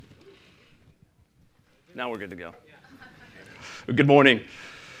Now we're good to go. Good morning.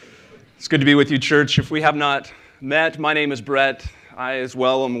 It's good to be with you, church. If we have not met, my name is Brett. I, as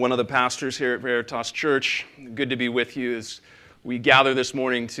well, am one of the pastors here at Veritas Church. Good to be with you as we gather this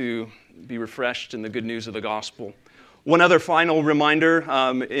morning to be refreshed in the good news of the gospel. One other final reminder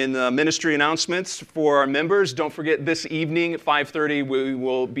in the ministry announcements for our members. Don't forget this evening at 5:30 we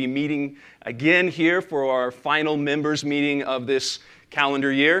will be meeting again here for our final members meeting of this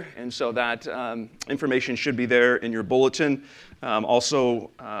calendar year, and so that information should be there in your bulletin.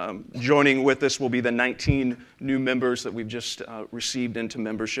 Also joining with us will be the 19 new members that we've just received into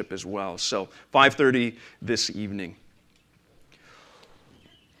membership as well. So 5:30 this evening.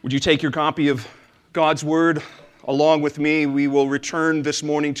 Would you take your copy of God's Word along with me? We will return this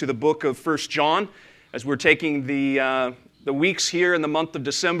morning to the book of 1 John as we're taking the weeks here in the month of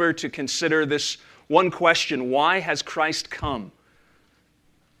December to consider this one question: why has Christ come?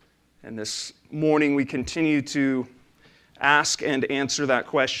 And this morning we continue to ask and answer that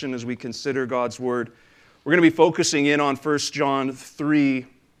question as we consider God's Word. We're going to be focusing in on 1 John 3,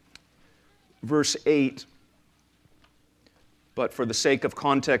 verse 8. But for the sake of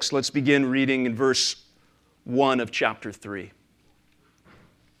context, let's begin reading in verse 1 of chapter 3.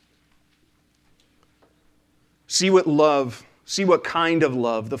 See what kind of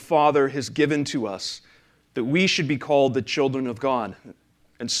love the Father has given to us, that we should be called the children of God.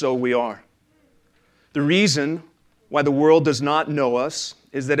 And so we are. The reason why the world does not know us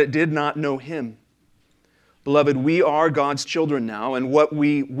is that it did not know Him. Beloved, we are God's children now, and what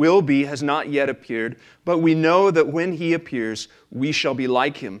we will be has not yet appeared, but we know that when He appears, we shall be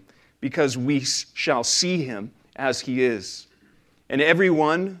like Him, because we shall see Him as He is. And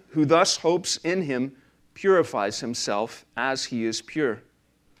everyone who thus hopes in Him purifies himself as He is pure.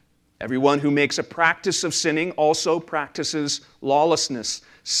 Everyone who makes a practice of sinning also practices lawlessness.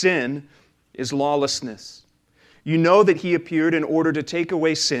 Sin is lawlessness. You know that He appeared in order to take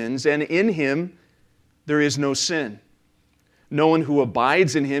away sins, and in Him there is no sin. No one who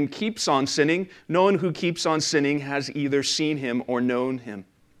abides in Him keeps on sinning. No one who keeps on sinning has either seen Him or known Him.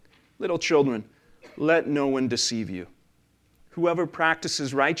 Little children, let no one deceive you. Whoever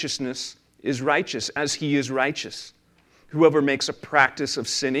practices righteousness is righteous as He is righteous. Whoever makes a practice of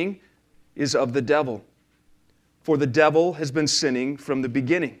sinning is of the devil. For the devil has been sinning from the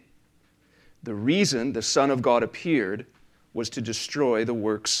beginning. The reason the Son of God appeared was to destroy the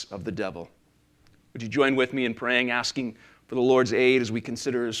works of the devil. Would you join with me in praying, asking for the Lord's aid as we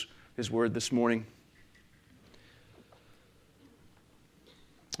consider His Word this morning?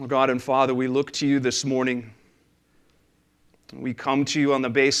 Oh God and Father, we look to You this morning. We come to You on the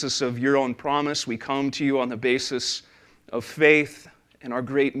basis of Your own promise. We come to You on the basis of faith and our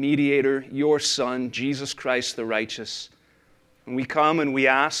great mediator, Your Son, Jesus Christ the righteous. And we come and we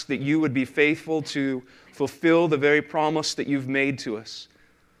ask that You would be faithful to fulfill the very promise that You've made to us,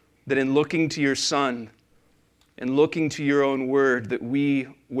 that in looking to Your Son and looking to Your own Word, that we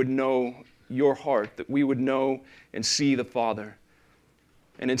would know Your heart, that we would know and see the Father.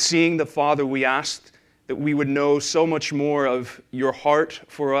 And in seeing the Father, we ask that we would know so much more of Your heart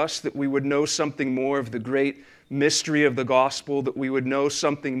for us, that we would know something more of the great mystery of the gospel, that we would know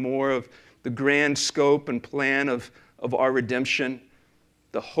something more of the grand scope and plan of our redemption,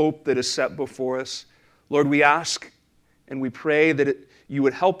 the hope that is set before us. Lord, we ask and we pray that You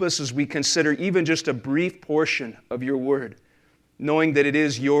would help us as we consider even just a brief portion of Your Word, knowing that it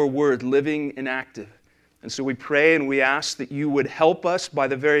is Your Word, living and active. And so we pray and we ask that You would help us by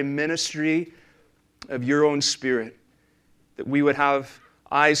the very ministry of Your own Spirit, that we would have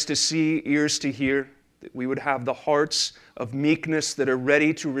eyes to see, ears to hear, that we would have the hearts of meekness that are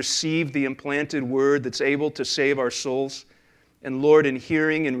ready to receive the implanted Word that's able to save our souls. And Lord, in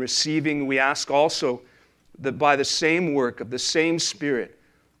hearing and receiving, we ask also that by the same work of the same Spirit,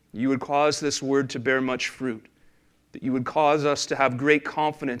 You would cause this Word to bear much fruit, that You would cause us to have great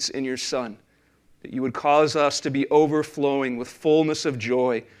confidence in Your Son, that You would cause us to be overflowing with fullness of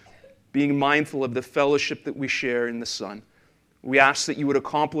joy, being mindful of the fellowship that we share in the Son. We ask that You would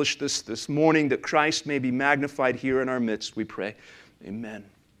accomplish this morning, that Christ may be magnified here in our midst, we pray. Amen.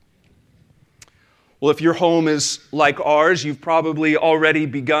 Well, if your home is like ours, you've probably already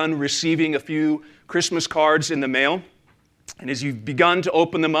begun receiving a few Christmas cards in the mail. And as you've begun to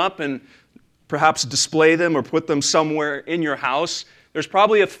open them up and perhaps display them or put them somewhere in your house, there's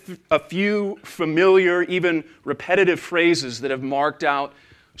probably a few familiar, even repetitive phrases that have marked out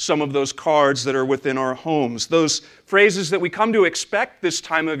some of those cards that are within our homes. Those phrases that we come to expect this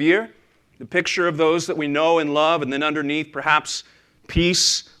time of year, the picture of those that we know and love, and then underneath perhaps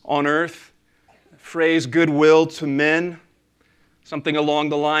peace on earth, phrase goodwill to men, Something along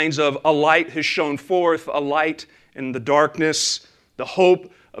the lines of, a light has shone forth, a light in the darkness, the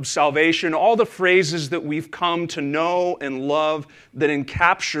hope of salvation, all the phrases that we've come to know and love that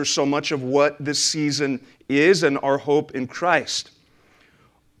encapture so much of what this season is and our hope in Christ.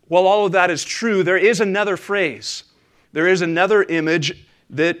 While all of that is true, there is another phrase. There is another image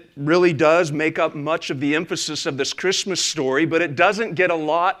that really does make up much of the emphasis of this Christmas story, but it doesn't get a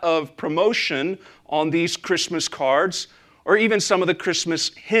lot of promotion on these Christmas cards or even some of the Christmas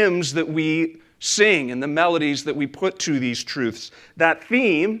hymns that we sing and the melodies that we put to these truths. That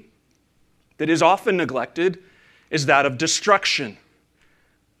theme that is often neglected is that of destruction.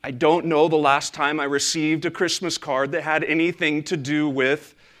 I don't know the last time I received a Christmas card that had anything to do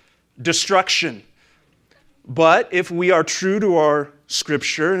with destruction. But if we are true to our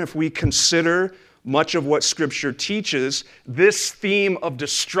Scripture, and if we consider much of what Scripture teaches, this theme of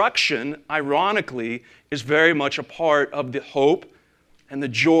destruction, ironically, is very much a part of the hope and the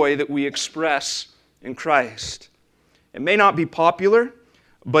joy that we express in Christ. It may not be popular,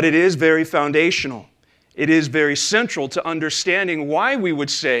 but it is very foundational. It is very central to understanding why we would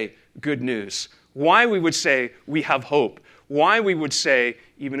say good news, why we would say we have hope, why we would say,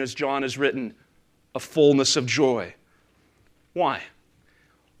 even as John has written, a fullness of joy. Why?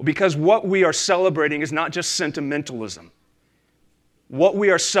 Well, because what we are celebrating is not just sentimentalism. What we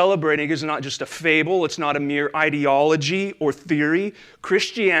are celebrating is not just a fable, it's not a mere ideology or theory.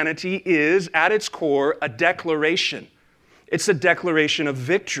 Christianity is, at its core, a declaration. It's a declaration of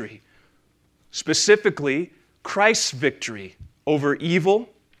victory. Specifically, Christ's victory over evil,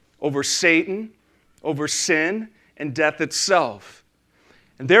 over Satan, over sin, and death itself.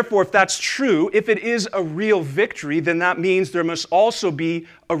 And therefore, if that's true, if it is a real victory, then that means there must also be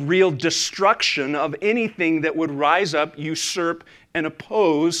a real destruction of anything that would rise up, usurp, and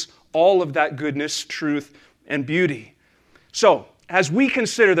oppose all of that goodness, truth, and beauty. So, as we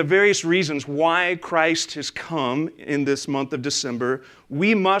consider the various reasons why Christ has come in this month of December,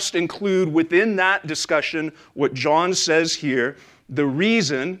 we must include within that discussion what John says here, the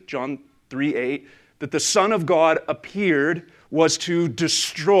reason, John 3:8, that the Son of God appeared was to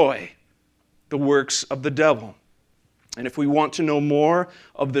destroy the works of the devil. And if we want to know more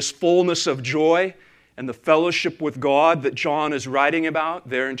of this fullness of joy and the fellowship with God that John is writing about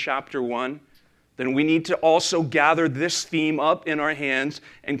there in chapter 1, then we need to also gather this theme up in our hands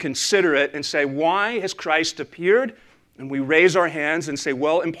and consider it and say, why has Christ appeared? And we raise our hands and say,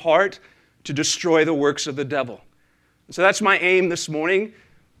 well, in part, to destroy the works of the devil. And so that's my aim this morning,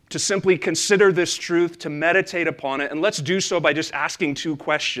 to simply consider this truth, to meditate upon it. And let's do so by just asking two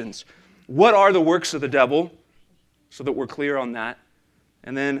questions. What are the works of the devil? So that we're clear on that.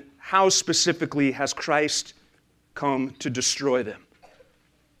 And then, how specifically has Christ come to destroy them?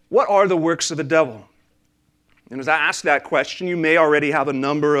 What are the works of the devil? And as I ask that question, you may already have a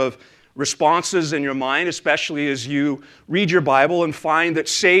number of responses in your mind, especially as you read your Bible and find that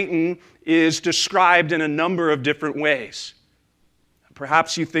Satan is described in a number of different ways.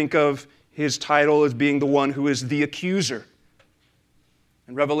 Perhaps you think of his title as being the one who is the accuser.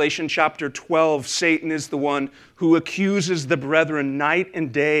 In Revelation chapter 12, Satan is the one who accuses the brethren night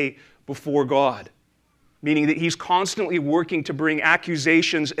and day before God, meaning that he's constantly working to bring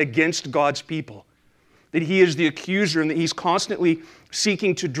accusations against God's people, that he is the accuser and that he's constantly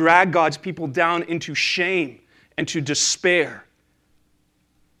seeking to drag God's people down into shame and to despair.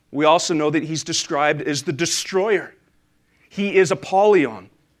 We also know that he's described as the destroyer. He is Apollyon.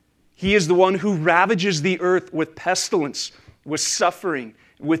 He is the one who ravages the earth with pestilence, with suffering,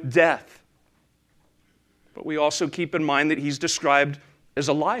 with death. But we also keep in mind that he's described as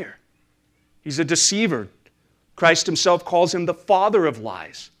a liar. He's a deceiver. Christ himself calls him the father of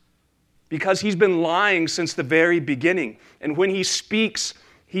lies because he's been lying since the very beginning. And when he speaks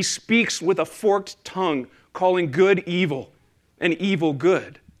with a forked tongue, calling good evil and evil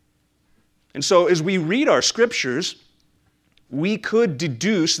good. And so as we read our scriptures, we could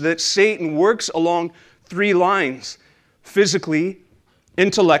deduce that Satan works along three lines: physically,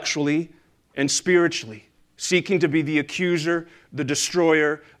 intellectually, and spiritually, seeking to be the accuser, the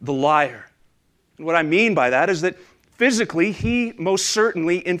destroyer, the liar. And what I mean by that is that physically, he most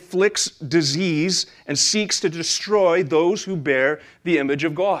certainly inflicts disease and seeks to destroy those who bear the image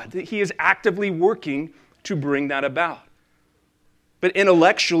of God. That he is actively working to bring that about. But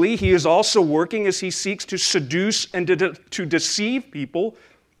intellectually, he is also working as he seeks to seduce and to deceive people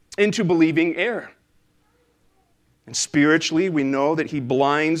into believing error. And spiritually, we know that he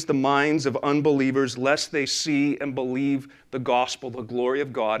blinds the minds of unbelievers lest they see and believe the gospel, the glory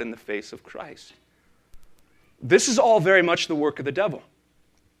of God in the face of Christ. This is all very much the work of the devil.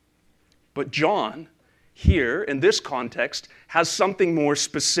 But John, here, in this context, has something more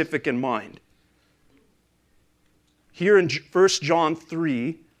specific in mind. Here in 1 John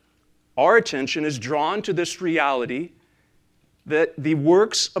 3, our attention is drawn to this reality that the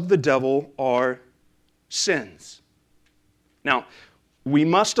works of the devil are sins. Now, we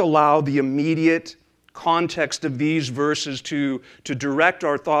must allow the immediate context of these verses to direct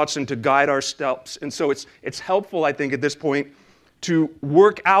our thoughts and to guide our steps. And so it's helpful, I think, at this point to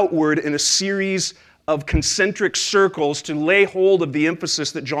work outward in a series of concentric circles to lay hold of the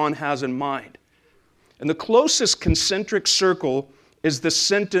emphasis that John has in mind. And the closest concentric circle is the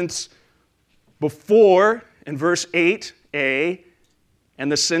sentence before in verse 8a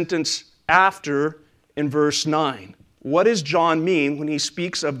and the sentence after in verse 9. What does John mean when he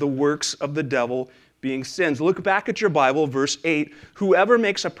speaks of the works of the devil being sins? Look back at your Bible, verse 8. Whoever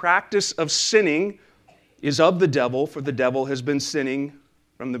makes a practice of sinning is of the devil, for the devil has been sinning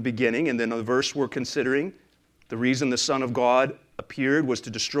from the beginning. And then the verse we're considering, the reason the Son of God appeared was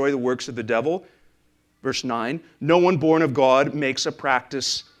to destroy the works of the devil. Verse 9, no one born of God makes a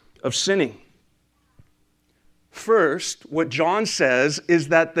practice of sinning. First, what John says is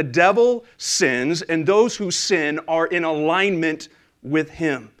that the devil sins, and those who sin are in alignment with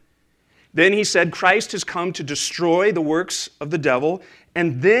him. Then he said Christ has come to destroy the works of the devil.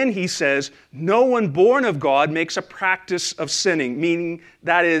 And then he says, no one born of God makes a practice of sinning, meaning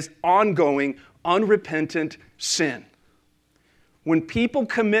that is ongoing, unrepentant sin. When people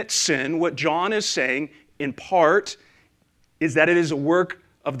commit sin, what John is saying, in part, is that it is a work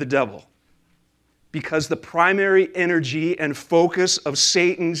of the devil. Because the primary energy and focus of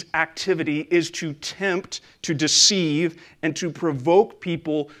Satan's activity is to tempt, to deceive, and to provoke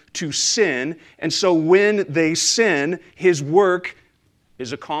people to sin. And so when they sin, his work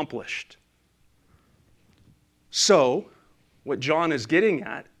is accomplished. So, what John is getting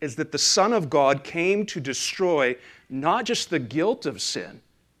at is that the Son of God came to destroy not just the guilt of sin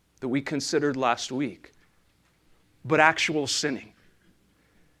that we considered last week, but actual sinning.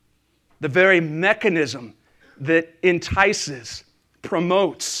 The very mechanism that entices,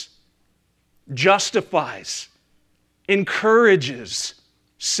 promotes, justifies, encourages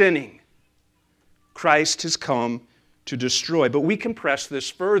sinning. Christ has come to destroy. But we can press this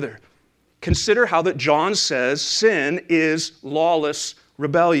further. Consider how that John says sin is lawless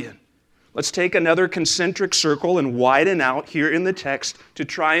rebellion. Let's take another concentric circle and widen out here in the text to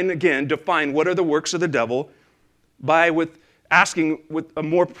try and again define what are the works of the devil by asking with a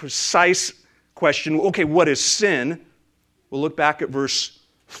more precise question, okay, what is sin? We'll look back at verse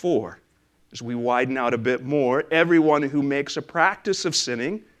 4 as we widen out a bit more. Everyone who makes a practice of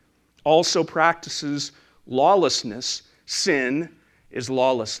sinning also practices lawlessness. Sin is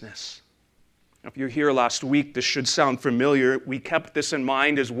lawlessness. Now, if you're here last week, this should sound familiar. We kept this in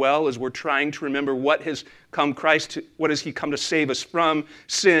mind as well as we're trying to remember what has he come to save us from?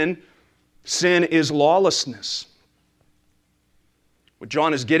 Sin. Sin is lawlessness. What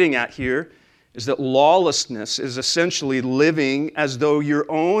John is getting at here is that lawlessness is essentially living as though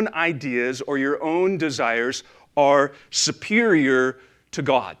your own ideas or your own desires are superior to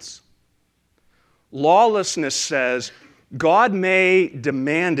God's. Lawlessness says, God may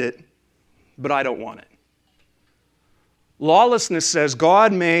demand it, but I don't want it. Lawlessness says,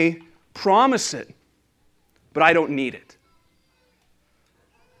 God may promise it, but I don't need it.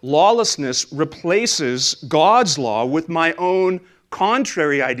 Lawlessness replaces God's law with my own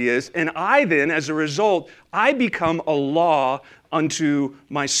contrary ideas, and I then, as a result, I become a law unto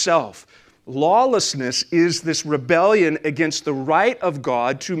myself. Lawlessness is this rebellion against the right of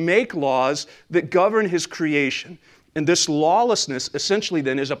God to make laws that govern His creation. And this lawlessness essentially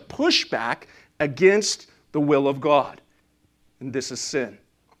then is a pushback against the will of God. And this is sin.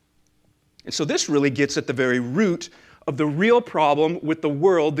 And so this really gets at the very root of the real problem with the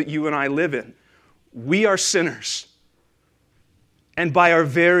world that you and I live in. We are sinners. And by our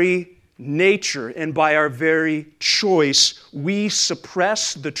very nature and by our very choice, we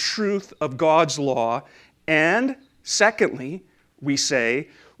suppress the truth of God's law. And secondly, we say,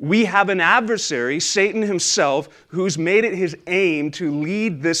 we have an adversary, Satan himself, who's made it his aim to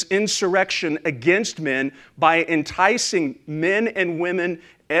lead this insurrection against men by enticing men and women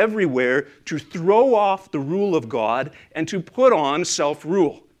everywhere to throw off the rule of God and to put on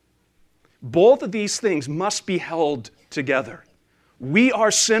self-rule. Both of these things must be held together. We are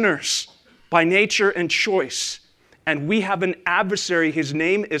sinners by nature and choice, and we have an adversary. His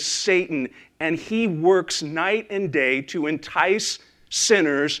name is Satan, and he works night and day to entice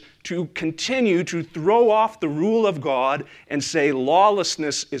sinners to continue to throw off the rule of God and say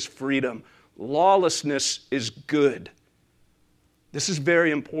lawlessness is freedom. Lawlessness is good. This is very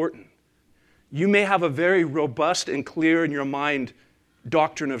important. you may have a very robust and clear in your mind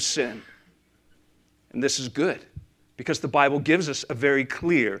doctrine of sin. And this is good, because the Bible gives us a very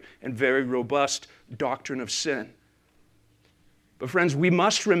clear and very robust doctrine of sin. But friends, we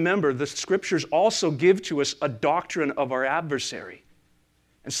must remember the Scriptures also give to us a doctrine of our adversary.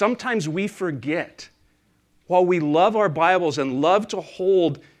 And sometimes we forget, while we love our Bibles and love to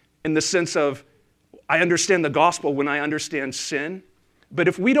hold in the sense of, I understand the gospel when I understand sin, but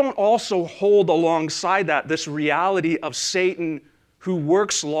if we don't also hold alongside that this reality of Satan who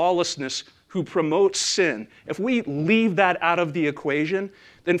works lawlessness, who promotes sin, if we leave that out of the equation,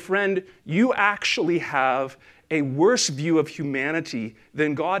 then friend, you actually have a worse view of humanity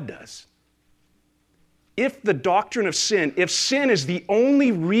than God does. If the doctrine of sin, if sin is the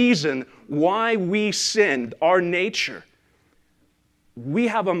only reason why we sin, our nature, we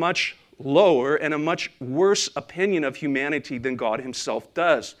have a much lower and a much worse opinion of humanity than God himself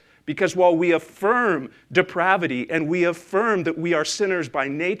does. Because while we affirm depravity and we affirm that we are sinners by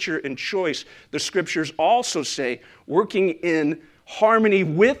nature and choice, the Scriptures also say working in harmony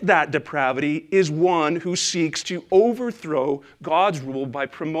with that depravity is one who seeks to overthrow God's rule by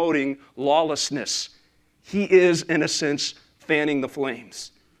promoting lawlessness. He is, in a sense, fanning the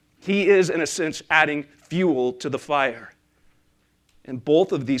flames. He is, in a sense, adding fuel to the fire. And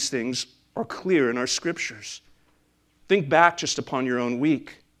both of these things are clear in our Scriptures. Think back just upon your own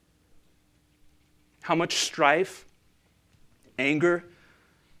week. How much strife, anger,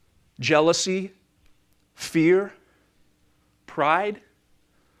 jealousy, fear, pride,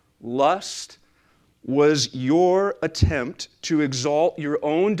 lust was your attempt to exalt your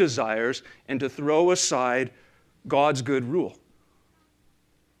own desires and to throw aside God's good rule.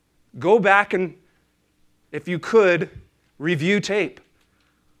 Go back and, if you could, review tape.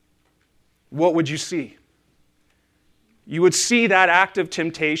 What would you see? You would see that act of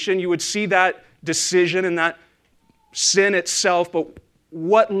temptation. You would see that decision and that sin itself. But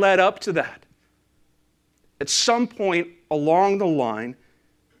what led up to that? At some point along the line,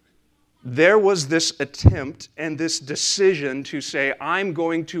 there was this attempt and this decision to say, I'm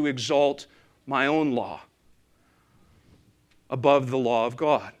going to exalt my own law above the law of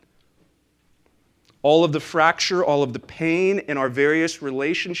God. All of the fracture, all of the pain in our various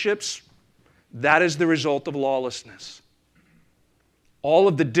relationships, that is the result of lawlessness. All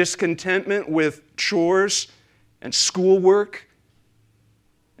of the discontentment with chores and schoolwork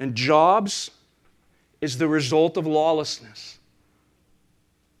and jobs is the result of lawlessness.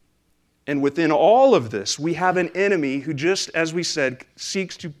 And within all of this, we have an enemy who, just as we said,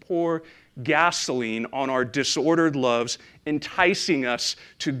 seeks to pour gasoline on our disordered loves, enticing us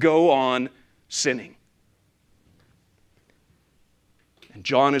to go on sinning. And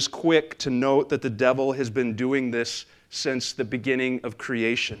John is quick to note that the devil has been doing this since the beginning of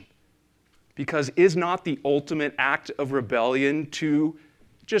creation. Because is not the ultimate act of rebellion to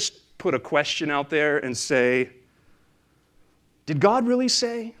just put a question out there and say, did God really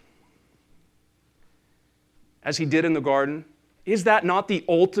say? As he did in the garden? Is that not the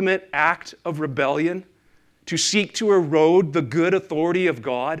ultimate act of rebellion? To seek to erode the good authority of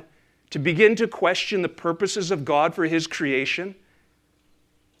God? To begin to question the purposes of God for his creation?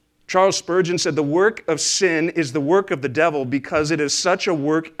 Charles Spurgeon said, the work of sin is the work of the devil because it is such a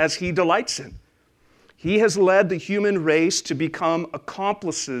work as he delights in. He has led the human race to become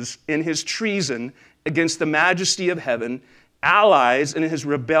accomplices in his treason against the majesty of heaven, allies in his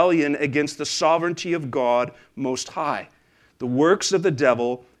rebellion against the sovereignty of God Most High. The works of the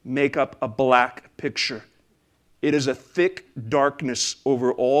devil make up a black picture. It is a thick darkness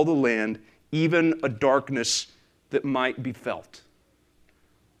over all the land, even a darkness that might be felt.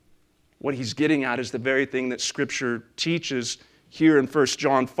 What he's getting at is the very thing that Scripture teaches here in 1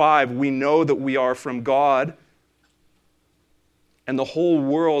 John 5. We know that we are from God, and the whole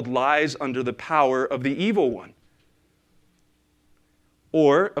world lies under the power of the evil one.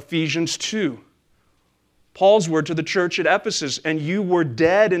 Or Ephesians 2, Paul's word to the church at Ephesus, and you were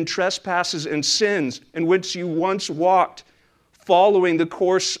dead in trespasses and sins in which you once walked, following the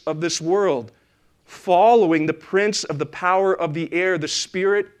course of this world, following the prince of the power of the air, the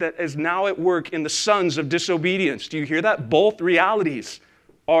spirit that is now at work in the sons of disobedience. Do you hear that? Both realities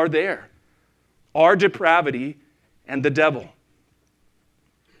are there. Our depravity and the devil.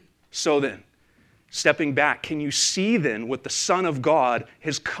 So then, stepping back, can you see then what the Son of God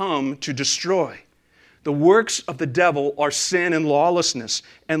has come to destroy? The works of the devil are sin and lawlessness.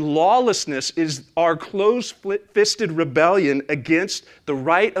 And lawlessness is our close-fisted rebellion against the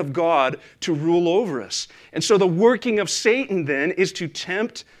right of God to rule over us. And so the working of Satan then is to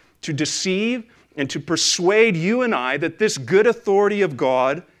tempt, to deceive, and to persuade you and I that this good authority of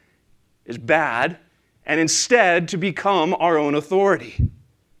God is bad, and instead to become our own authority.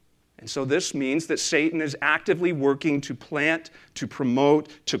 And so this means that Satan is actively working to plant, to promote,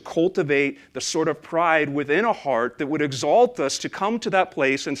 to cultivate the sort of pride within a heart that would exalt us to come to that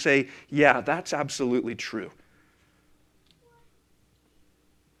place and say, yeah, that's absolutely true.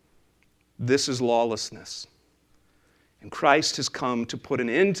 This is lawlessness. And Christ has come to put an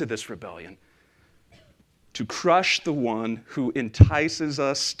end to this rebellion, to crush the one who entices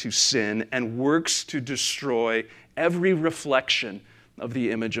us to sin and works to destroy every reflection of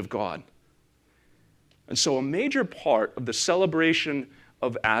the image of God. And so a major part of the celebration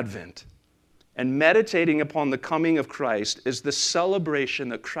of Advent and meditating upon the coming of Christ is the celebration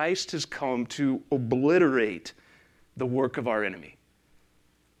that Christ has come to obliterate the work of our enemy.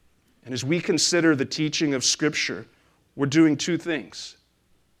 And as we consider the teaching of Scripture, we're doing two things,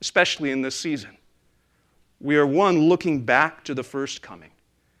 especially in this season. We are, one, looking back to the first coming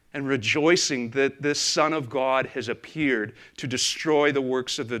and rejoicing that this Son of God has appeared to destroy the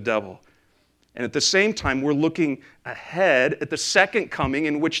works of the devil. And at the same time, we're looking ahead at the second coming,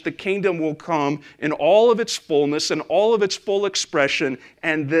 in which the kingdom will come in all of its fullness and all of its full expression,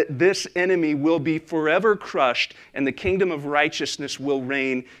 and that this enemy will be forever crushed and the kingdom of righteousness will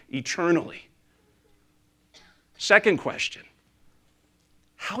reign eternally. Second question: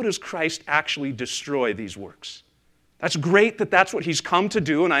 how does Christ actually destroy these works? That's great that that's what he's come to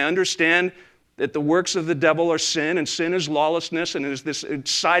do, and I understand that the works of the devil are sin, and sin is lawlessness, and is this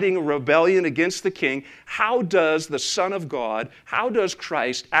inciting rebellion against the king. How does the Son of God, how does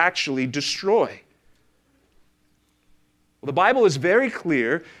Christ actually destroy? Well, the Bible is very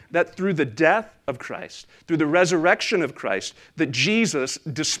clear that through the death of Christ, through the resurrection of Christ, that Jesus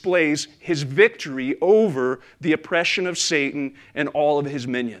displays his victory over the oppression of Satan and all of his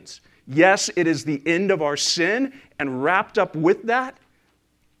minions. Yes, it is the end of our sin, and wrapped up with that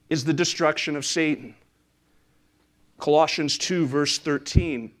is the destruction of Satan. Colossians 2, verse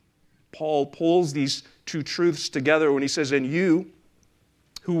 13, Paul pulls these two truths together when he says, "And you,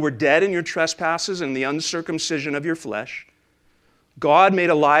 who were dead in your trespasses and the uncircumcision of your flesh, God made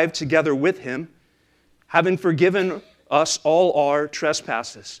alive together with him, having forgiven us all our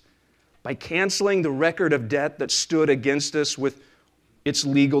trespasses, by canceling the record of debt that stood against us with its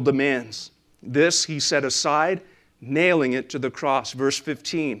legal demands. This he set aside, nailing it to the cross." Verse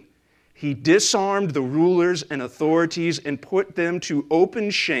 15, "He disarmed the rulers and authorities and put them to open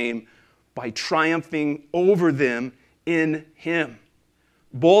shame by triumphing over them in him."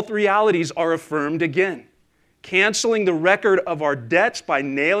 Both realities are affirmed again. Canceling the record of our debts by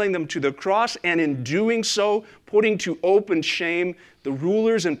nailing them to the cross, and in doing so, putting to open shame the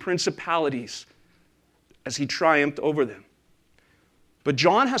rulers and principalities as he triumphed over them. But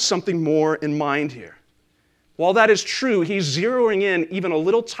John has something more in mind here. While that is true, he's zeroing in even a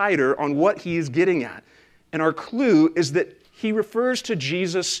little tighter on what he is getting at. And our clue is that he refers to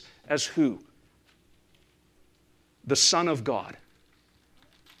Jesus as who? The Son of God.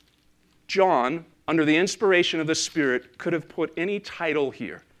 John, under the inspiration of the Spirit, could have put any title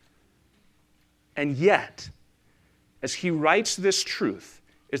here. And yet, as he writes this truth,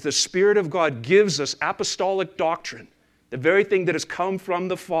 as the Spirit of God gives us apostolic doctrine, the very thing that has come from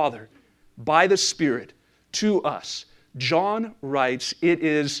the Father by the Spirit to us, John writes, it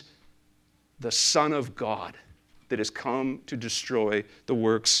is the Son of God that has come to destroy the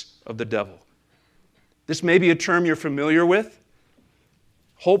works of the devil. This may be a term you're familiar with.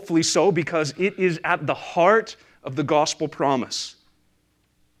 Hopefully so, because it is at the heart of the gospel promise.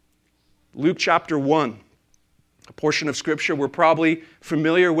 Luke chapter 1, a portion of Scripture we're probably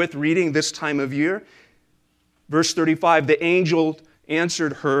familiar with reading this time of year. Verse 35, "The angel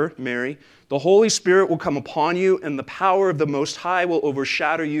answered her," Mary, "The Holy Spirit will come upon you, and the power of the Most High will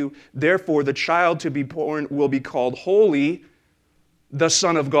overshadow you. Therefore, the child to be born will be called Holy, the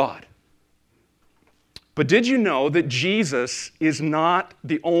Son of God." But did you know that Jesus is not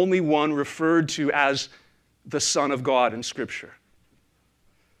the only one referred to as the Son of God in Scripture?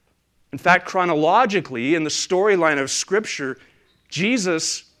 In fact, chronologically, in the storyline of Scripture,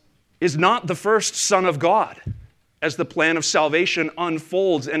 Jesus is not the first Son of God as the plan of salvation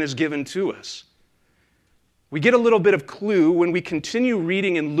unfolds and is given to us. We get a little bit of clue when we continue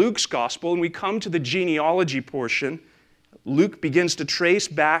reading in Luke's gospel and we come to the genealogy portion. Luke begins to trace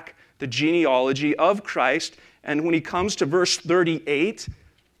back the genealogy of Christ, and when he comes to verse 38, it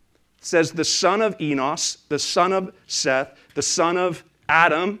says, "The son of Enos, the son of Seth, the son of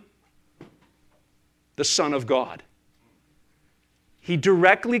Adam, the Son of God." He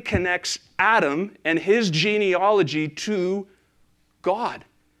directly connects Adam and his genealogy to God.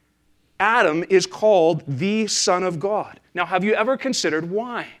 Adam is called the Son of God. Now, have you ever considered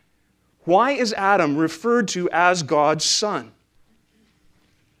why? Why is Adam referred to as God's son?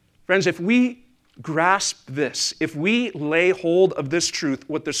 Friends, if we grasp this, if we lay hold of this truth,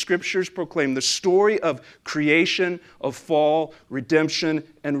 what the Scriptures proclaim, the story of creation, of fall, redemption,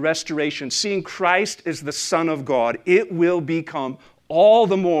 and restoration, seeing Christ as the Son of God, it will become all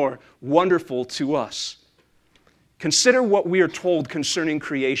the more wonderful to us. Consider what we are told concerning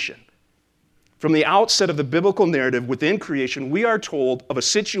creation. From the outset of the biblical narrative within creation, we are told of a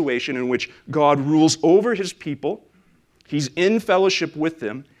situation in which God rules over his people. He's in fellowship with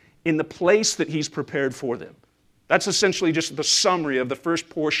them in the place that he's prepared for them. That's essentially just the summary of the first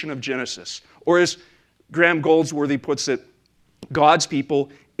portion of Genesis. Or as Graham Goldsworthy puts it, God's people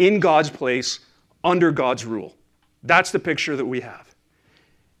in God's place under God's rule. That's the picture that we have.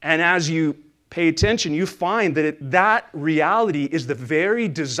 And as you pay attention, you find that that reality is the very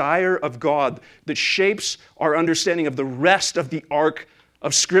desire of God that shapes our understanding of the rest of the arc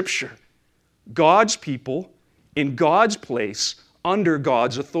of Scripture. God's people in God's place under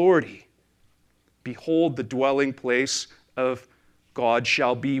God's authority. Behold, the dwelling place of God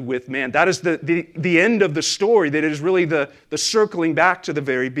shall be with man. That is the end of the story. That is really the circling back to the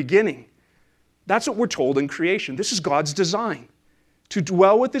very beginning. That's what we're told in creation. This is God's design, to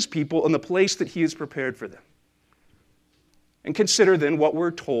dwell with his people in the place that he has prepared for them. And consider then what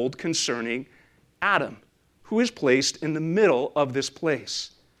we're told concerning Adam, who is placed in the middle of this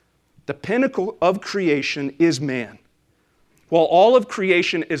place. The pinnacle of creation is man. While all of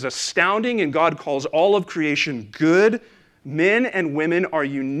creation is astounding and God calls all of creation good, men and women are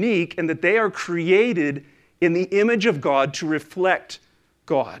unique in that they are created in the image of God to reflect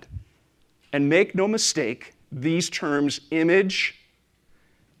God. And make no mistake, these terms, image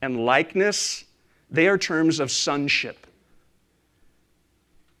and likeness, they are terms of sonship.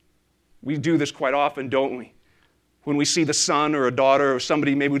 We do this quite often, don't we? When we see the son or a daughter or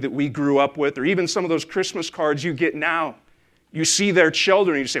somebody maybe that we grew up with, or even some of those Christmas cards you get now, you see their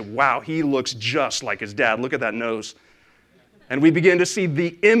children and you say, wow, he looks just like his dad. Look at that nose. And we begin to see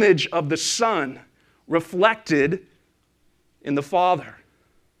the image of the son reflected in the Father.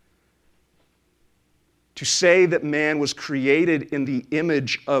 To say that man was created in the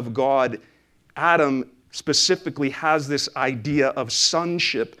image of God, Adam specifically has this idea of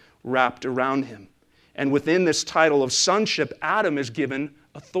sonship wrapped around him. And within this title of sonship, Adam is given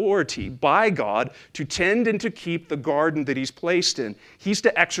authority by God to tend and to keep the garden that he's placed in. He's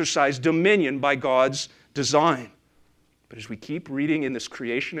to exercise dominion by God's design. But as we keep reading in this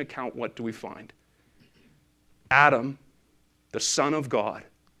creation account, what do we find? Adam, the Son of God,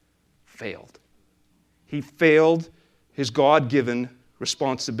 failed. He failed his God-given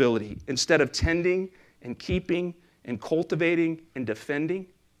responsibility. Instead of tending and keeping and cultivating and defending,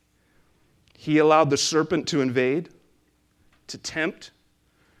 he allowed the serpent to invade, to tempt,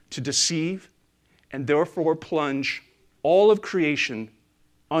 to deceive, and therefore plunge all of creation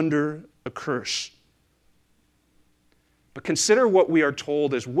under a curse. But consider what we are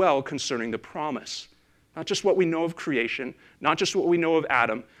told as well concerning the promise. Not just what we know of creation, not just what we know of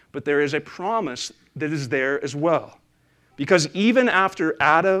Adam, but there is a promise that is there as well. Because even after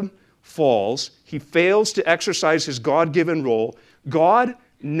Adam falls, he fails to exercise his God-given role, God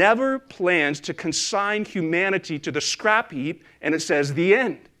never plans to consign humanity to the scrap heap, and it says the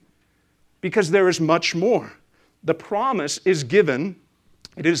end. Because there is much more. The promise is given,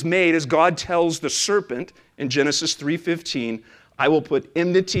 it is made as God tells the serpent in Genesis 3:15, I will put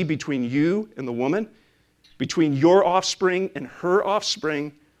enmity between you and the woman, between your offspring and her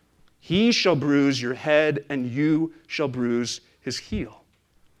offspring. He shall bruise your head, and you shall bruise his heel.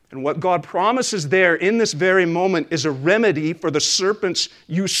 And what God promises there in this very moment is a remedy for the serpent's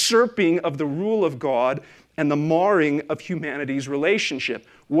usurping of the rule of God and the marring of humanity's relationship.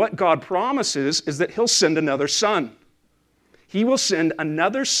 What God promises is that he'll send another son. He will send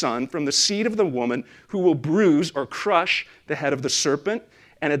another son from the seed of the woman who will bruise or crush the head of the serpent.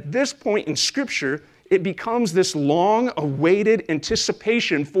 And at this point in Scripture, it becomes this long-awaited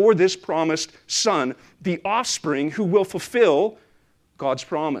anticipation for this promised son, the offspring who will fulfill God's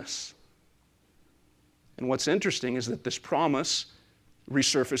promise. And what's interesting is that this promise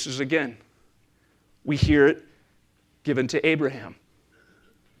resurfaces again. We hear it given to Abraham.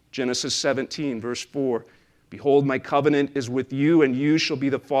 Genesis 17, verse 4, Behold, my covenant is with you, and you shall be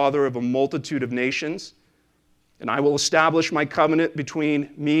the father of a multitude of nations. And I will establish my covenant between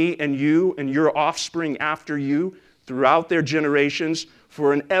me and you and your offspring after you throughout their generations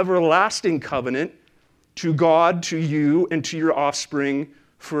for an everlasting covenant to God, to you, and to your offspring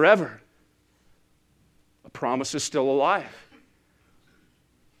forever. A promise is still alive.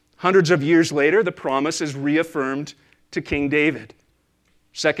 Hundreds of years later, the promise is reaffirmed to King David.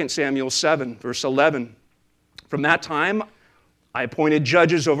 2 Samuel 7, verse 11. From that time, I appointed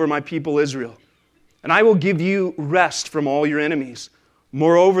judges over my people Israel, and I will give you rest from all your enemies.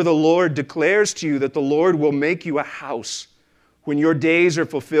 Moreover, the Lord declares to you that the Lord will make you a house. When your days are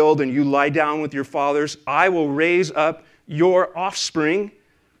fulfilled and you lie down with your fathers, I will raise up your offspring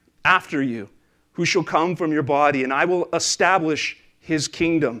after you, who shall come from your body, and I will establish his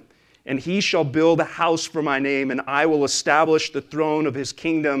kingdom. And he shall build a house for my name, and I will establish the throne of his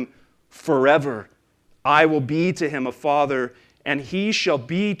kingdom forever. I will be to him a father, and he shall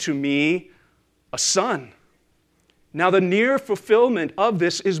be to me a son. Now, the near fulfillment of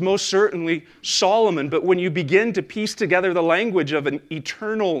this is most certainly Solomon, but when you begin to piece together the language of an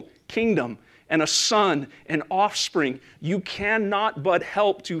eternal kingdom and a son and offspring, you cannot but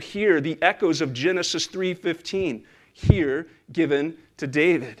help to hear the echoes of Genesis 3:15 here given to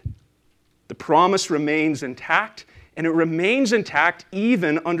David. The promise remains intact, and it remains intact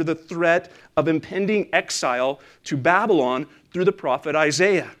even under the threat of impending exile to Babylon through the prophet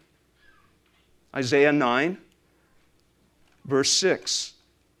Isaiah. Isaiah 9, verse 6.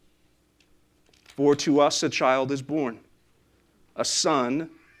 For to us a child is born, a son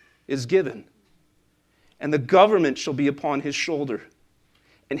is given, and the government shall be upon his shoulder,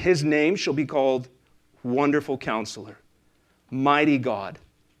 and his name shall be called Wonderful Counselor, Mighty God,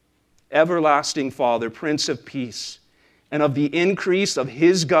 Everlasting Father, Prince of Peace. And of the increase of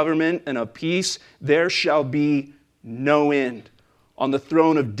his government and of peace there shall be no end, on the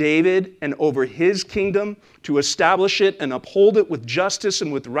throne of David and over his kingdom, to establish it and uphold it with justice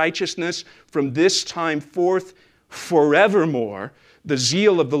and with righteousness from this time forth forevermore. The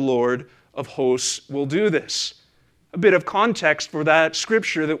zeal of the Lord of hosts will do this. A bit of context for that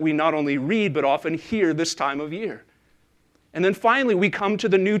scripture that we not only read but often hear this time of year. And then finally we come to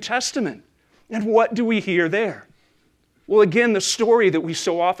the New Testament. And what do we hear there? Well, again, the story that we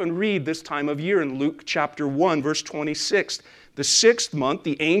so often read this time of year in Luke chapter 1, verse 26. The 6th month,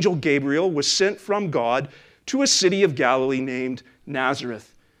 the angel Gabriel was sent from God to a city of Galilee named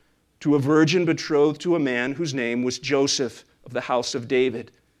Nazareth, to a virgin betrothed to a man whose name was Joseph of the house of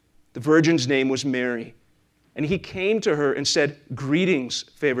David. The virgin's name was Mary. And he came to her and said, "Greetings,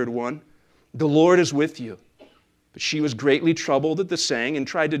 favored one, the Lord is with you." But she was greatly troubled at the saying and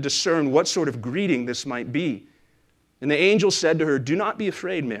tried to discern what sort of greeting this might be. And the angel said to her, "Do not be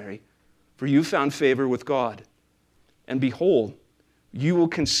afraid, Mary, for you found favor with God. And behold, you will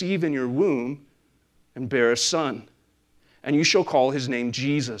conceive in your womb and bear a son, and you shall call his name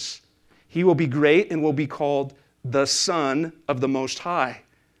Jesus. He will be great and will be called the Son of the Most High.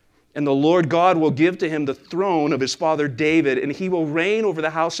 And the Lord God will give to him the throne of his father David, and he will reign over the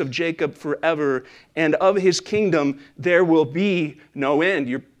house of Jacob forever, and of his kingdom there will be no end."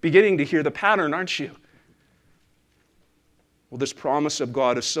 You're beginning to hear the pattern, aren't you? Well, this promise of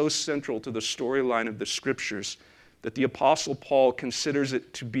God is so central to the storyline of the Scriptures that the Apostle Paul considers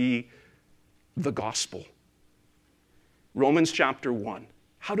it to be the gospel. Romans chapter 1.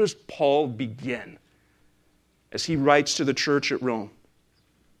 How does Paul begin as he writes to the church at Rome?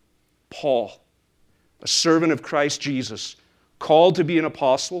 Paul, a servant of Christ Jesus, called to be an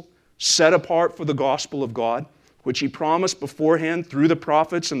apostle, set apart for the gospel of God, which he promised beforehand through the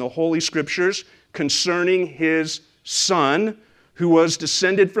prophets and the Holy Scriptures concerning his Son, who was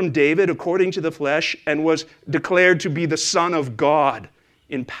descended from David according to the flesh and was declared to be the Son of God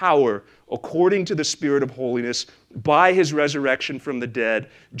in power according to the Spirit of holiness by his resurrection from the dead,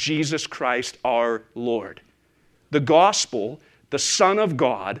 Jesus Christ our Lord. The gospel, the Son of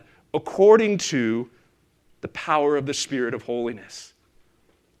God, according to the power of the Spirit of holiness.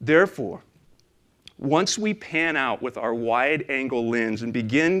 Therefore, once we pan out with our wide-angle lens and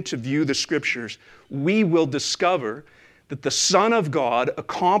begin to view the Scriptures, we will discover that the Son of God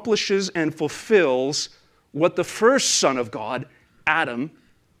accomplishes and fulfills what the first Son of God, Adam,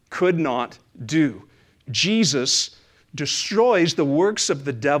 could not do. Jesus destroys the works of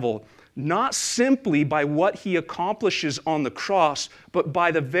the devil not simply by what he accomplishes on the cross, but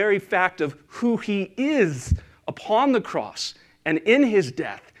by the very fact of who he is upon the cross and in his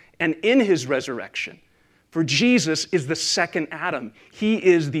death and in his resurrection. For Jesus is the second Adam. He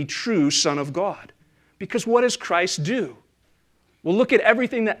is the true Son of God. Because what does Christ do? Well, look at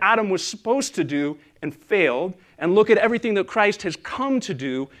everything that Adam was supposed to do and failed, and look at everything that Christ has come to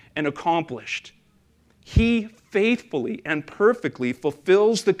do and accomplished. He faithfully and perfectly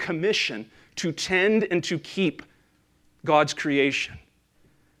fulfills the commission to tend and to keep God's creation.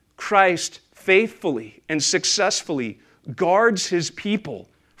 Christ faithfully and successfully guards his people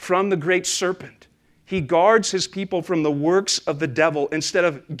from the great serpent. He guards his people from the works of the devil instead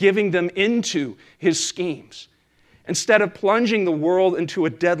of giving them into his schemes. Instead of plunging the world into a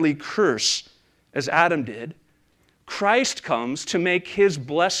deadly curse, as Adam did, Christ comes to make his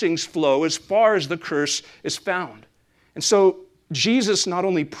blessings flow as far as the curse is found. And so Jesus not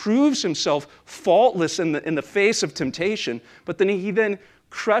only proves himself faultless in the face of temptation, but then he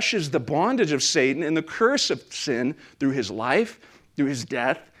crushes the bondage of Satan and the curse of sin through his life, through his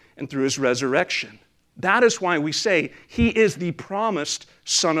death, and through his resurrection. That is why we say he is the promised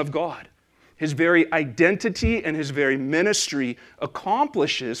Son of God. His very identity and his very ministry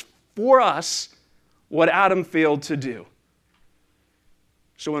accomplishes for us what Adam failed to do.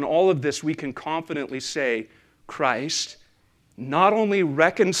 So in all of this, we can confidently say Christ not only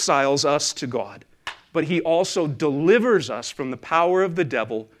reconciles us to God, but he also delivers us from the power of the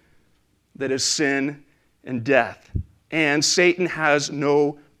devil, that is sin and death. And Satan has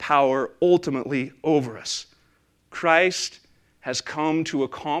no power ultimately over us. Christ has come to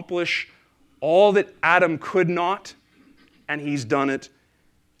accomplish all that Adam could not, and he's done it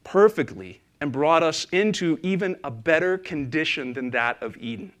perfectly and brought us into even a better condition than that of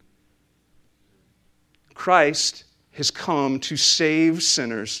Eden. Christ has come to save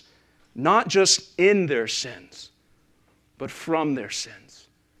sinners, not just in their sins, but from their sins,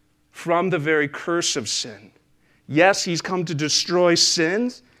 from the very curse of sin. Yes, he's come to destroy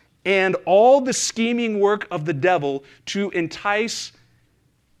sins and all the scheming work of the devil to entice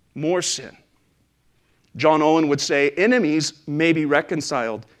more sin. John Owen would say, enemies may be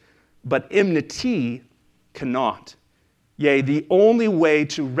reconciled, but enmity cannot. Yea, the only way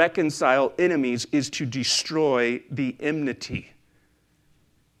to reconcile enemies is to destroy the enmity.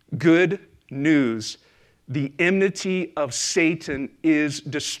 Good news. The enmity of Satan is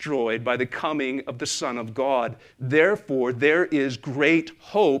destroyed by the coming of the Son of God. Therefore, there is great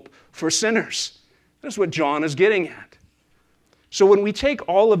hope for sinners. That's what John is getting at. So when we take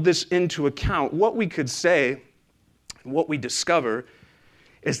all of this into account, what we could say, what we discover,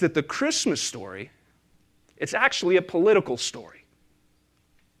 is that the Christmas story, it's actually a political story.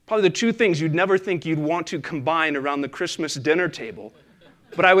 Probably the two things you'd never think you'd want to combine around the Christmas dinner table,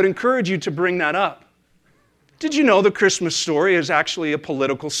 but I would encourage you to bring that up. Did you know the Christmas story is actually a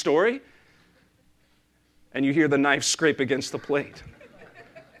political story? And you hear the knife scrape against the plate.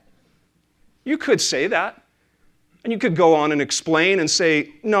 You could say that. And you could go on and explain and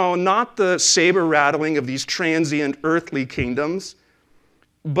say, no, not the saber rattling of these transient earthly kingdoms,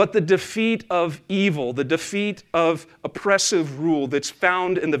 but the defeat of evil, the defeat of oppressive rule that's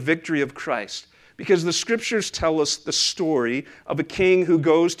found in the victory of Christ. Because the scriptures tell us the story of a king who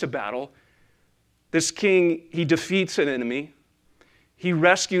goes to battle. This king, he defeats an enemy, he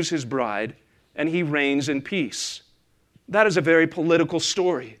rescues his bride, and he reigns in peace. That is a very political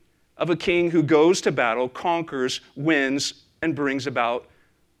story of a king who goes to battle, conquers, wins, and brings about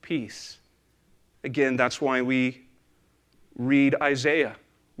peace. Again, that's why we read Isaiah.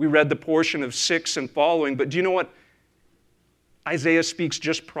 We read the portion of 6 and following, but do you know what Isaiah speaks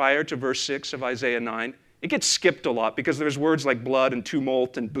just prior to verse 6 of Isaiah 9? It gets skipped a lot because there's words like blood and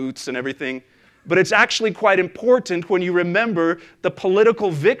tumult and boots and everything. But it's actually quite important when you remember the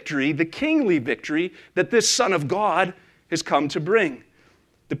political victory, the kingly victory that this Son of God has come to bring.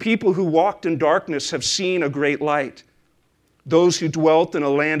 The people who walked in darkness have seen a great light. Those who dwelt in a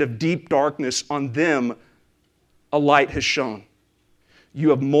land of deep darkness, on them a light has shone. You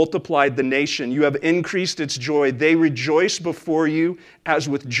have multiplied the nation. You have increased its joy. They rejoice before you as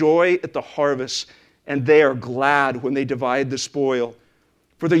with joy at the harvest, and they are glad when they divide the spoil.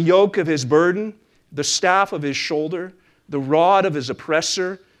 For the yoke of his burden, the staff of his shoulder, the rod of his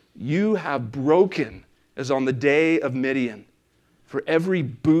oppressor, you have broken as on the day of Midian. For every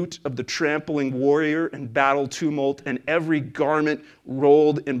boot of the trampling warrior in battle tumult and every garment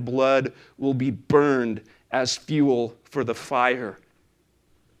rolled in blood will be burned as fuel for the fire.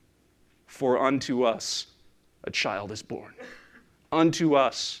 For unto us a child is born. Unto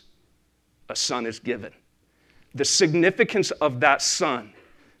us a son is given. The significance of that son,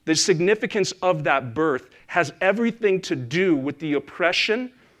 the significance of that birth has everything to do with the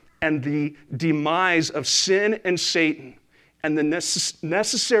oppression and the demise of sin and Satan, and the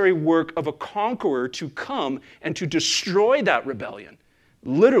necessary work of a conqueror to come and to destroy that rebellion.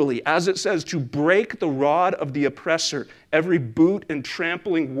 Literally, as it says, to break the rod of the oppressor, every boot and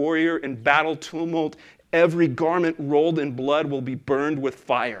trampling warrior in battle tumult, every garment rolled in blood will be burned with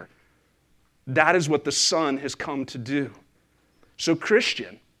fire. That is what the Son has come to do. So,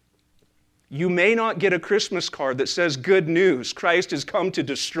 Christian, you may not get a Christmas card that says, good news, Christ has come to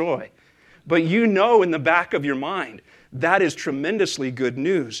destroy. But you know in the back of your mind, that is tremendously good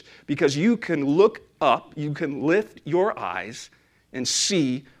news, because you can look up, you can lift your eyes and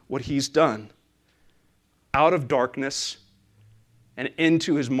see what he's done. out of darkness and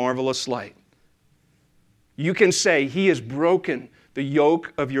into his marvelous light. You can say, he has broken the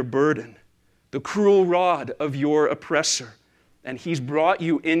yoke of your burden, the cruel rod of your oppressor, and he's brought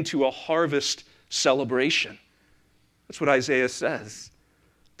you into a harvest celebration. That's what Isaiah says.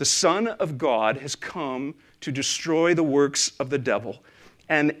 The Son of God has come to destroy the works of the devil.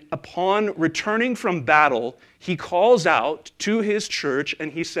 And upon returning from battle, he calls out to his church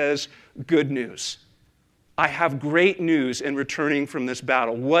and he says, good news. I have great news in returning from this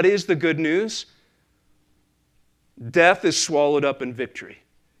battle. What is the good news? Death is swallowed up in victory.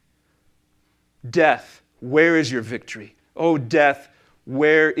 Death, where is your victory? Oh, death,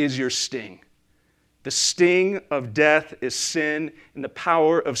 where is your sting? The sting of death is sin, and the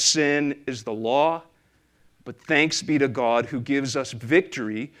power of sin is the law. But thanks be to God who gives us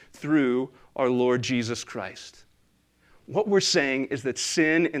victory through our Lord Jesus Christ. What we're saying is that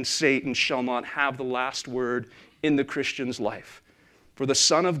sin and Satan shall not have the last word in the Christian's life. For the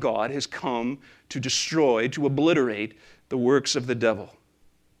Son of God has come to destroy, to obliterate the works of the devil.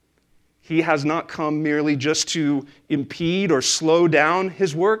 He has not come merely just to impede or slow down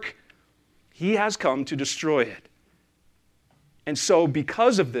his work. He has come to destroy it. And so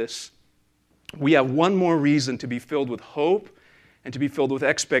because of this, we have one more reason to be filled with hope and to be filled with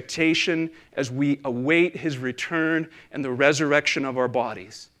expectation as we await his return and the resurrection of our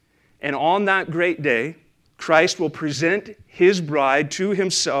bodies. And on that great day, Christ will present his bride to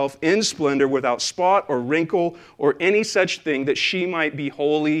himself in splendor, without spot or wrinkle or any such thing, that she might be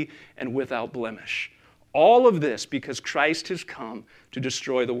holy and without blemish. All of this because Christ has come to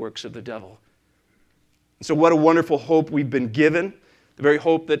destroy the works of the devil. And so what a wonderful hope we've been given, the very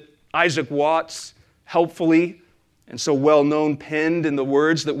hope that Isaac Watts helpfully and so well known penned in the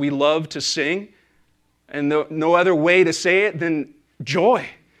words that we love to sing. And no other way to say it than joy,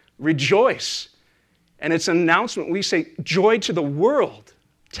 rejoice. And it's an announcement. We say, joy to the world.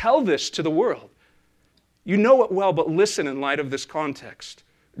 Tell this to the world. You know it well, but listen in light of this context.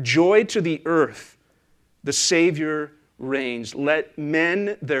 Joy to the earth. The Savior reigns. Let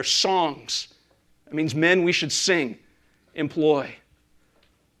men their songs, that means men we should sing, employ.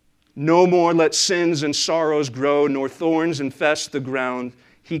 No more let sins and sorrows grow, nor thorns infest the ground.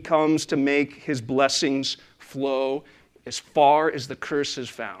 He comes to make his blessings flow as far as the curse is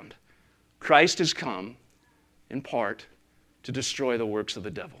found. Christ has come, in part, to destroy the works of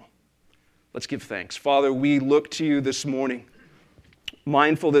the devil. Let's give thanks. Father, we look to you this morning,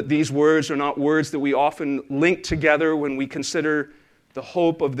 mindful that these words are not words that we often link together when we consider the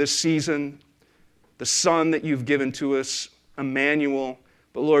hope of this season, the Son that you've given to us, Emmanuel.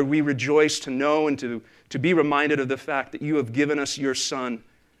 But Lord, we rejoice to know and to be reminded of the fact that you have given us your Son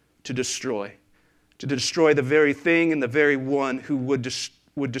to destroy the very thing and the very one who would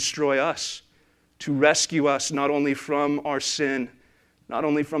destroy us, to rescue us not only from our sin, not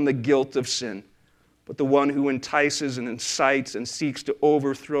only from the guilt of sin, but the one who entices and incites and seeks to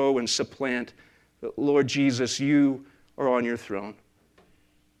overthrow and supplant. But Lord Jesus, you are on your throne.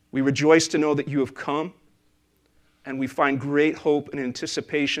 We rejoice to know that you have come, and we find great hope and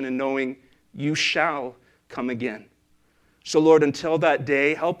anticipation in knowing you shall come again. So Lord, until that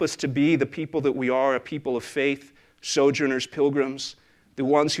day, help us to be the people that we are, a people of faith, sojourners, pilgrims, the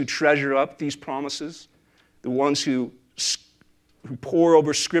ones who treasure up these promises, the ones who pore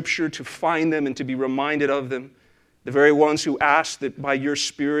over Scripture to find them and to be reminded of them, the very ones who ask that by your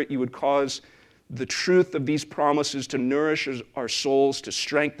Spirit you would cause the truth of these promises to nourish our souls, to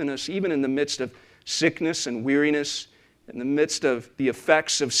strengthen us, even in the midst of sickness and weariness, in the midst of the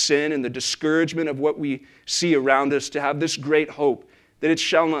effects of sin and the discouragement of what we see around us, to have this great hope that it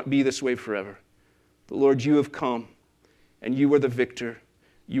shall not be this way forever. But Lord, you have come, and you are the victor.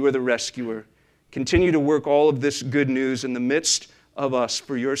 You are the rescuer. Continue to work all of this good news in the midst of us.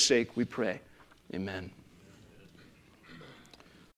 For your sake, we pray. Amen.